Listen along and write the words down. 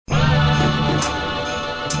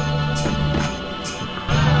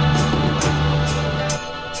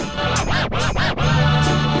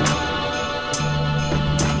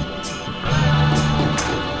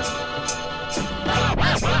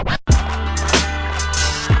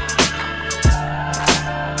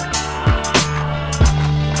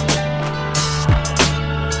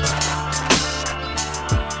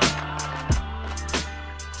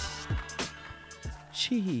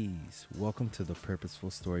Welcome to the Purposeful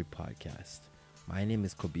Story Podcast. My name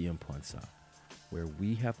is Kobe Mponsa, where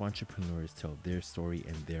we have entrepreneurs tell their story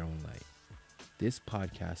in their own light. This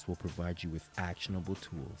podcast will provide you with actionable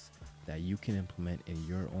tools that you can implement in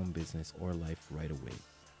your own business or life right away.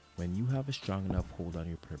 When you have a strong enough hold on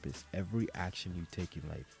your purpose, every action you take in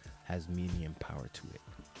life has meaning and power to it.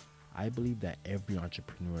 I believe that every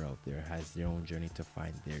entrepreneur out there has their own journey to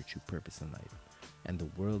find their true purpose in life, and the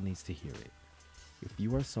world needs to hear it. If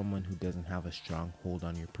you are someone who doesn't have a strong hold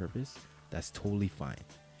on your purpose, that's totally fine.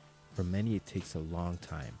 For many, it takes a long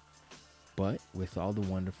time. But with all the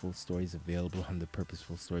wonderful stories available on the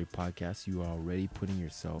Purposeful Story Podcast, you are already putting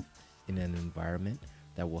yourself in an environment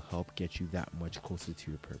that will help get you that much closer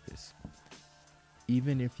to your purpose.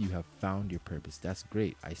 Even if you have found your purpose, that's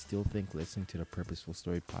great. I still think listening to the Purposeful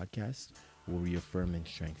Story Podcast will reaffirm and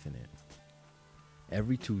strengthen it.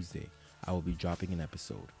 Every Tuesday, I will be dropping an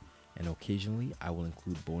episode. And occasionally, I will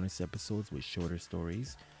include bonus episodes with shorter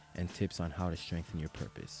stories and tips on how to strengthen your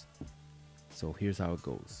purpose. So here's how it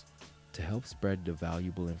goes. To help spread the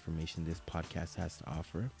valuable information this podcast has to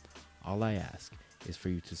offer, all I ask is for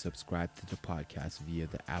you to subscribe to the podcast via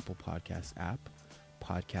the Apple Podcast app,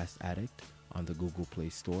 Podcast Addict on the Google Play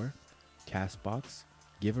Store, Castbox,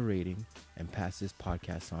 give a rating, and pass this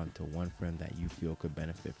podcast on to one friend that you feel could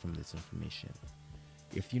benefit from this information.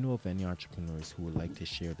 If you know of any entrepreneurs who would like to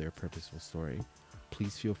share their purposeful story,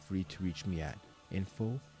 please feel free to reach me at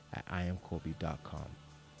info@iamkobe.com.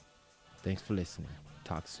 Thanks for listening.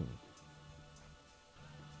 Talk soon.